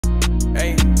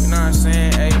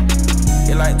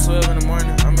like 12 in the morning.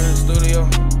 I'm in the studio.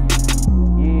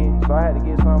 Yeah, so I had to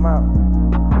get something out.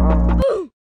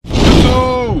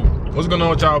 What's going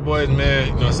on with y'all boys, man?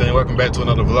 You know what I'm saying? Welcome back to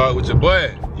another vlog with your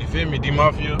boy. You feel me?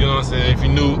 DeeMafia. You know what I'm saying? If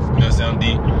you're new, you know what I'm saying? I'm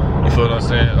D. You feel what I'm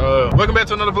saying? Welcome back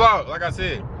to another vlog, like I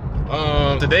said.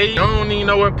 Today, I don't even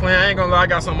know what plan. I ain't gonna lie, I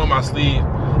got something on my sleeve.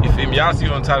 You feel me? Y'all see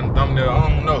on top of the thumbnail. I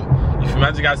don't know. You feel me?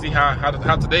 I just gotta see how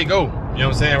today go. You know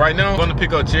what I'm saying? Right now, I'm gonna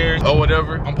pick up chairs or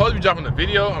whatever. I'm supposed to be dropping a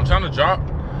video. I'm trying to drop,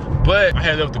 but I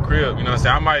had left the crib. You know what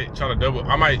I'm saying?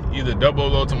 I might either double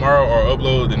upload tomorrow or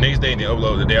upload the next day and then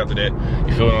upload the day after that.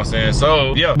 You feel what I'm saying?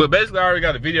 So yeah, but basically I already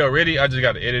got the video ready. I just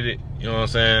gotta edit it. You know what I'm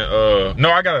saying?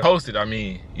 No, I gotta post it, I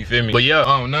mean, you feel me? But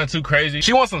yeah, nothing too crazy.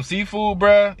 She wants some seafood,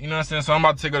 bruh. You know what I'm saying? So I'm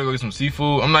about to take her to go get some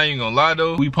seafood. I'm not even gonna lie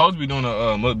though. We supposed to be doing a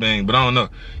mukbang, but I don't know.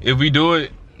 If we do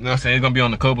it, you know what I'm saying, it's gonna be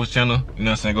on the couples channel. You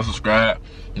know what I'm saying? Go subscribe.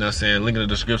 You know what I'm saying? Link in the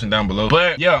description down below.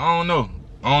 But yeah, I don't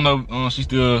know. She's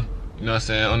still, you know what I'm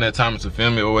saying, on that time to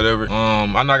film it or whatever. I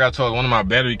know I gotta charge one of my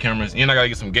battery cameras and I gotta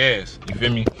get some gas. You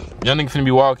feel me? Young nigga finna be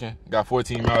walking. Got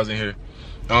 14 miles in here.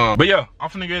 But yeah, I'm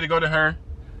finna get ready to go to her.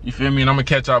 You feel me? And I'm gonna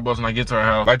catch y'all boys when I get to her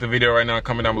house. Like the video right now,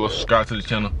 comment down below, subscribe to the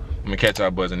channel. I'm gonna catch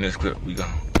y'all boys in this clip. We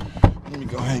go. Let me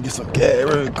go ahead and get some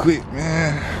gas real quick,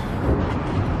 man.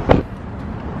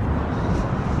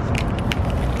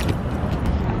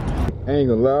 I ain't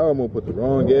gonna lie, I'm gonna put the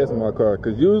wrong gas in my car,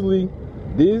 cause usually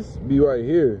this be right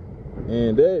here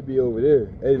and that be over there.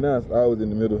 89's always in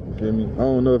the middle, you feel me? I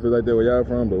don't know if it's like that where y'all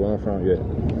from, but where I'm from, yeah.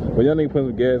 But y'all nigga put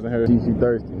some gas in her. She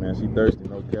thirsty, man. She thirsty,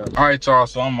 no cap. All right, y'all,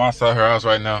 so I'm outside her house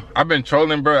right now. I've been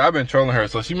trolling, bro. I've been trolling her,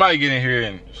 so she might get in here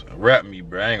and rap me,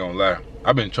 bro. I ain't gonna lie.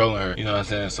 I've been trolling her, you know what I'm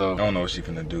saying? So I don't know what she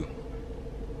finna do.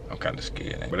 I'm kind of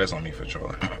scared, but that's on me for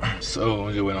trolling. So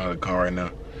I'm just waiting on her to come right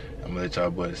now. I'm gonna let y'all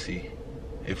boys see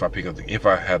if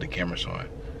I have the camera showing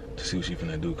to see what she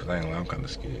finna do, cause I ain't gonna lie, I'm kind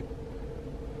of scared.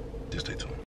 Just stay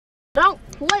tuned. Don't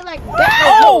play like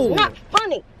that. Oh! It's not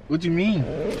funny. What you mean?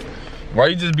 Why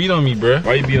you just beat on me, bruh?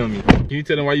 Why you beat on me? Can you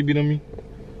tell them why you beat on me?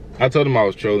 I told them I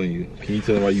was trolling you. Can you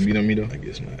tell them why you beat on me though? I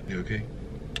guess not. You okay?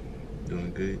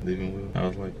 Doing good? Living well? I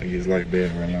was like, I guess life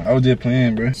bad right now. I was just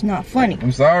playing, bruh. It's not funny.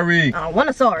 I'm sorry. I don't want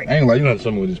to sorry. I ain't gonna lie, you know how to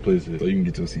show me where this place is so you can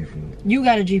get your seafood. You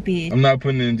got a GPS. I'm not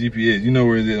putting it in GPS. You know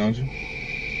where it's at, don't you?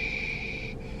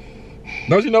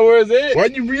 Don't you know where it's at?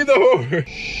 Why'd you breathe on her?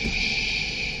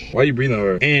 Why you breathing on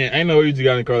her? And I ain't know where you just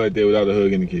got in the car like that without a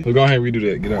hug in the kid. So go ahead and redo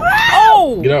that. Get out.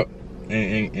 Oh! Get out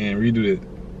and redo that.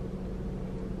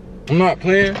 I'm not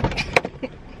playing.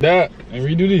 That and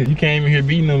redo this. You can't even hear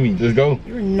beating on me. Just go.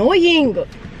 You're annoying.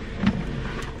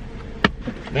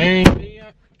 Dang.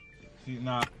 She's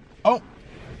not. Oh.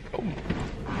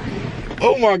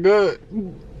 Oh my God.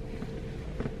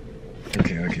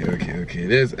 Okay.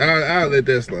 That's I'll let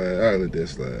that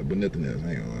slide. But nothing else.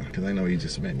 I ain't gonna lie. Cause I know you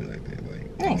just smacked me like that. Like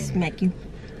I ain't smack you.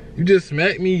 You just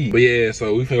smacked me. But yeah,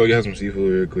 so we finna go get some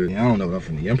seafood real quick. Yeah, I don't know what I'm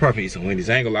finna eat. I'm probably eat some Wendy's.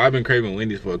 I ain't gonna lie, I've been craving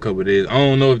Wendy's for a couple of days. I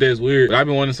don't know if that's weird, but I've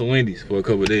been wanting some Wendy's for a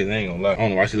couple of days. I ain't gonna lie. I don't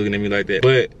know why she looking at me like that.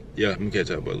 But yeah, let me catch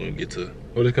up, but let me get to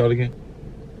what is it called again?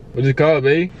 What is it called,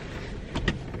 babe?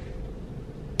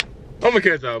 I'm gonna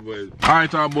catch y'all boys.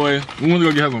 Alright, y'all boys. We wanna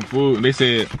go get her some food. And they said,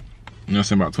 you know what I'm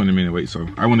saying, about 20-minute wait. So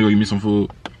I wanna go get me some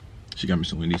food. She got me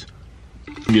some Wendy's.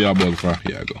 Get y'all boys a fry.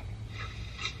 Yeah, I go.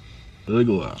 Look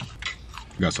alive.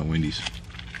 Got some Wendy's.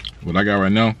 What I got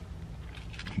right now,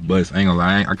 but I ain't gonna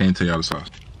lie, I can't tell y'all the sauce.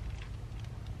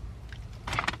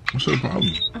 What's your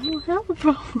problem? I don't have a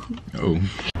problem. Oh.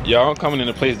 Y'all, I'm coming in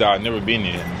a place that I've never been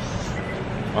in.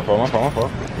 My fault.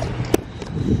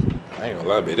 I ain't gonna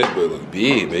lie, babe, that bird look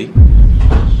big, babe.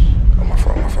 Oh, my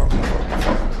fault.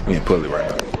 We ain't pull it right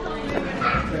now.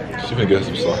 She finna get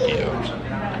some sake, y'all.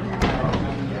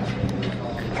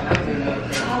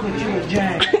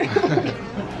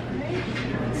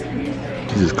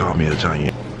 She just called me a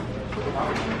giant.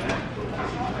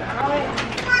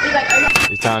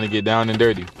 It's time to get down and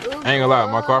dirty. I ain't gonna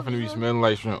lie, my car finna be smelling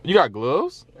like shrimp. You got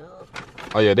gloves?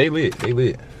 Oh yeah, they lit.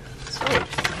 So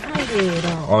excited.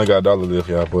 Only got $1 left,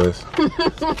 y'all boys.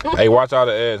 Hey, watch all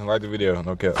the ads and like the video.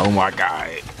 No cap. Oh my God.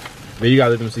 Man, you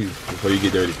gotta let them see before you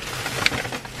get dirty.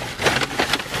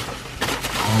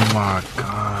 Oh my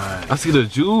God. I see the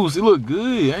juice. It look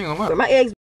good. I ain't gonna lie. My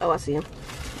eggs. Oh, I see him.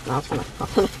 No, I'm finna.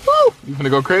 Woo! You finna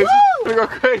go crazy? Woo! Finna go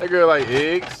crazy. That girl like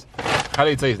eggs. How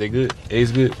they taste? They good?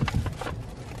 Eggs good?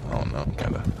 I don't know.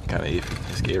 Kinda iffy.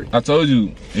 It's scary. I told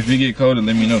you, if it get colder,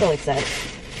 let me know. I'm so excited.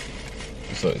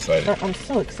 I'm so excited. I'm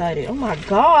so excited. Oh my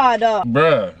God.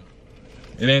 Bruh.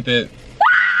 It ain't that.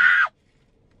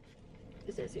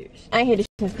 Is that serious? I ain't had this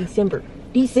since December.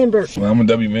 Well, I'm a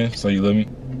W man, so you love me?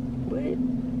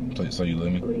 What? So you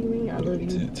love me? What do you mean I love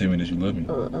you? Tell me that you love me.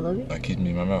 I love you? Like kiss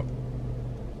me in my mouth.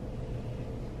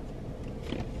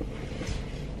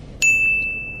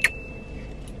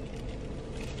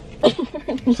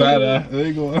 Side eye. There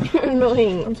you go. No, he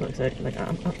ain't. I'm so excited. Like,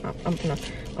 I'm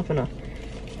finna.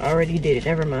 I already did it.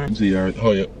 Never mind. See, alright.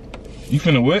 Oh, yeah. You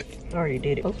finna what? I already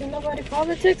did it. Hopefully nobody call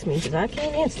or text me because I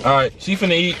can't answer. Alright, she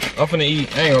finna eat. I'm finna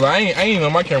eat. I ain't gonna lie. I ain't know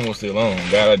my camera was still on.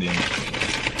 God, I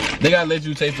didn't. They gotta let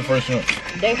you taste the first shrimp.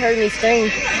 They heard me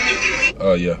scream.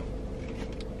 Oh, yeah.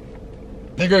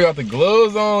 That girl got the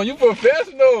gloves on. You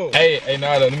professional. Hey,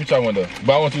 nah, let me try one though.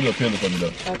 But I want you to peel it for me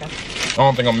though. Okay. I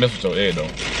don't think I'm messing with your egg though.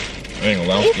 I ain't gonna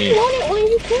lie, I'm If scared. you want it, when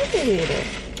you cook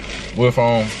it. What if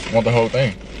I don't want the whole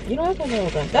thing? You don't have to know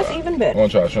that. That's even I better. wanna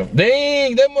try shrimp.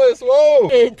 Dang, that must swole.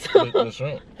 It. The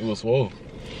shrimp, it was swole.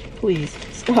 Please,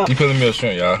 stop. You feeling me a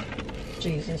shrimp, y'all?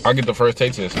 Jesus. I'll get the first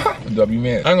taste test. W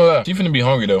man. I ain't gonna lie, she finna be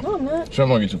hungry though. No, I'm not. Shrimp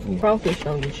don't get you full. Crawfish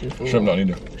don't get you full. Shrimp don't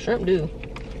either. Shrimp do.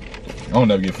 I don't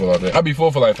never get full out there. I'll be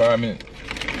full for like 5 minutes.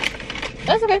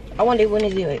 That's okay. I want to eat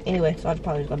Wendy's anyway, so I'll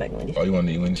probably just go back to Wendy's. Oh, you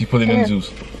wanna eat Wendy's? She put it in the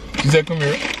juice. She said, come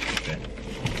here.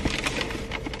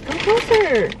 Come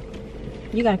closer.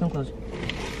 You gotta come closer.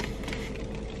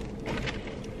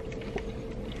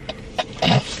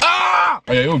 Ah!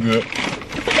 Oh yeah, it was good.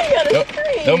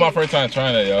 That That was my first time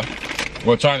trying that, y'all.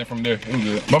 Well, trying it from there. It was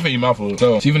good. My feet eat my food.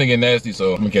 So, she finna get nasty,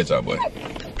 so I'm gonna catch y'all, boy.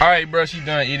 Alright, bro, she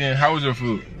done eating. How was your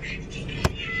food?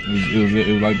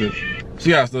 It was like this. She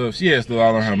got stuff. She had stuff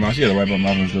all on her mouth. She had to wipe her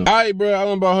mouth and stuff. Alright, bro, I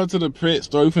done brought her to the pet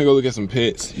store. We finna go look at some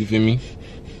pets. You feel me?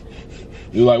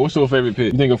 You like, what's your favorite pet?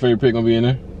 You think your favorite pet gonna be in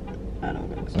there? I don't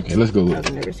know. Okay, let's go look.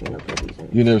 I've never seen no puppies.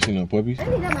 You never seen no puppies? I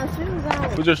ain't got my shoes on.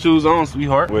 Put your shoes on,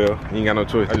 sweetheart. Well, you ain't got no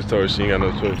choice. I just told her she ain't got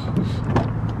no choice.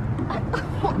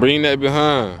 Bring that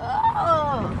behind.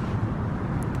 Oh.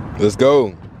 Let's go.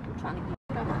 I'm trying to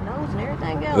get out my nose and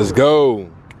everything else. Let's go.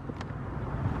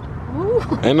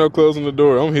 Ooh. Ain't no closing the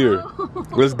door. I'm here.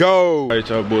 Let's go. All right,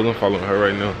 y'all boys. I'm following her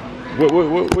right now.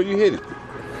 What you headed?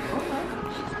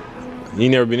 You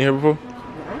ain't never been here before?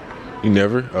 You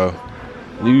never? Oh.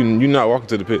 You not walking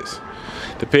to the pits.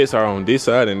 The pits are on this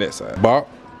side and that side. Bop.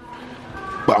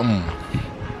 Bum.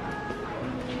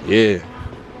 Yeah.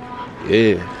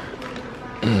 Yeah.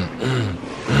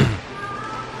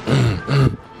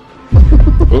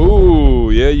 Ooh,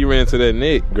 yeah, you ran to that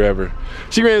neck grabber.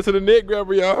 She ran to the neck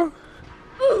grabber, y'all.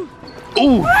 Ooh.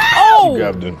 Oh! She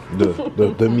grabbed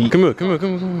the meat. Come here.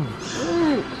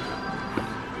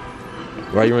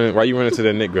 Why you running to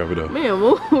that neck grabber though? Man,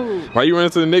 whoa. Why you running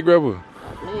to the neck grabber?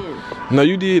 Man. No,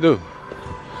 you did though.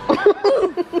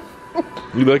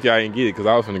 You lucky I didn't get it because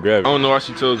I was finna grab it. I don't know why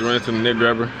she chose to run into the neck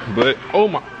grabber, but oh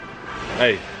my.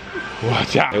 Hey,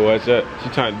 watch out. Hey, watch out. She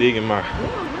trying to dig in my.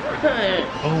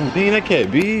 Oh, dang, that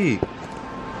cat big.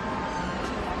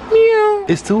 Meow.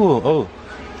 It's two of them. Oh,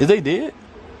 is they dead?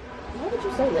 Why would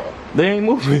you say that? They ain't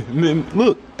moving.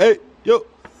 Look, hey, yo.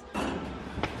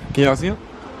 Can y'all see them?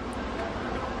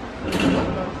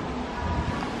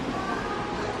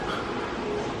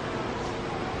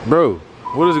 Bro,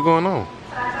 what is it going on?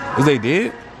 Is they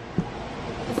dead?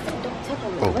 Don't tap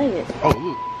on the leg. Oh,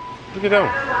 look at that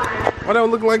one. Why that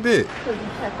one looking like that? Because you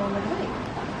tap on the leg.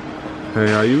 Hey,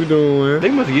 how you doing? They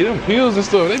must get them pills and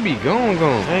stuff. They be gone.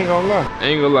 I ain't gonna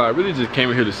lie. I really just came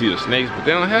in here to see the snakes, but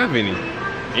they don't have any.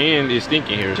 And it's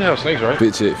stinking here. They have snakes, right?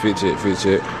 Fit check.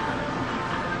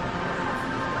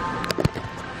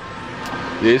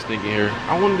 Yeah, it's stinking here.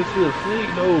 I wanted to see a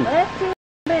snake though.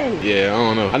 Yeah, I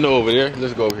don't know. I know over there.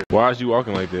 Let's go over here. Why is you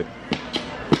walking like that?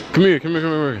 Come here.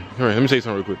 Let me say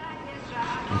something real quick.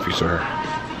 Let me fix her hair.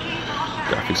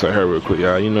 Gotta fix her hair real quick,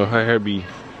 y'all. You know her hair be,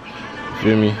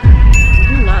 feel me?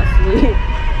 You not sleep.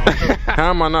 How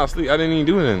am I not asleep? I didn't even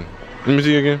do anything. Let me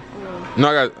see you again. No,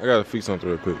 I gotta fix something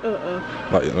real quick.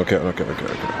 Like, okay.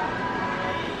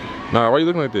 Nah, why you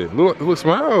looking like that? Look,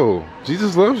 smile.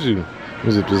 Jesus loves you. Let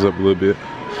me zip this up a little bit.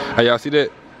 Hey, y'all see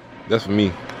that? That's for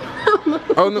me.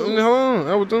 Oh, no, hold on.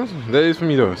 I was doing something. That is for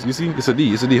me though. You see? It's a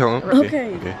D. Hold on.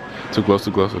 Okay. Too close.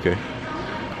 Okay.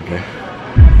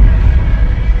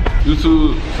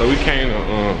 YouTube, so we came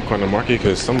to corner market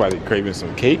because somebody craving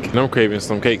some cake. And I'm craving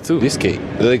some cake too. This cake,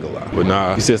 illegal. But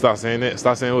nah, he said stop saying that.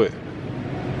 Stop saying what?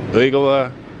 Illegal.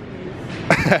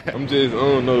 I'm just, I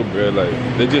don't know, bro. Like,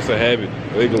 they're just a habit.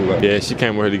 Illegal. Yeah, she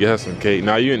came with her to get her some cake.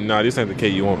 Nah, this ain't the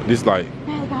cake you want. This like.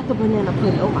 Man, got the banana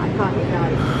pudding. Oh my God, it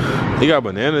got it. It got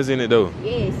bananas in it though.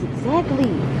 Yes, exactly.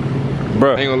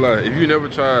 Bruh, ain't gonna lie. If you never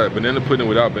tried banana pudding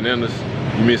without bananas,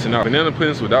 you missing out. Banana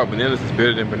puddings without bananas is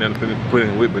better than banana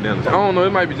pudding with bananas. I don't know,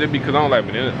 it might be just because I don't like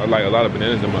bananas. I like a lot of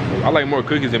bananas in my food. I like more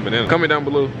cookies than bananas. Comment down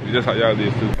below. That's how y'all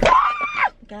live too.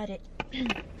 Got it.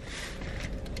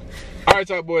 Alright,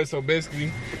 y'all boys, so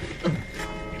basically.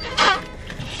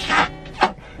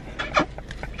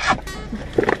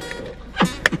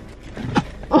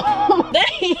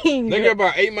 Dang. That girl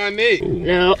about ate my neck.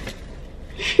 No.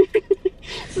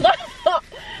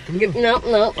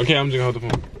 No. Okay, I'm just gonna hold the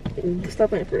phone. Stop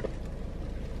playing for real.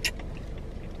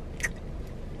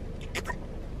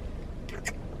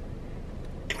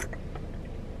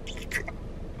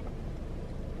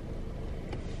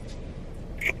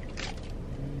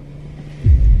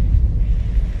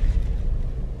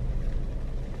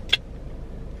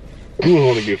 Who would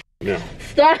want to get now?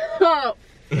 Stop!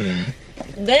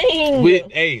 Dang!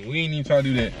 Hey, we ain't even try to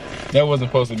do that. That wasn't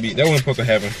supposed to be. That wasn't supposed to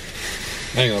happen.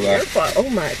 I ain't gonna lie. Your fault. Oh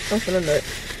my! I'm finna nut.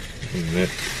 Nut.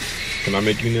 Can I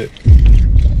make you nut?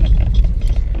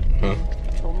 Huh?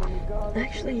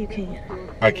 Actually, you can.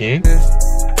 I can.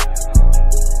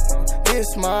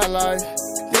 This my life.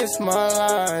 This my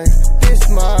life. This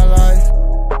my life.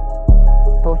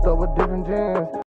 Post up with different gens.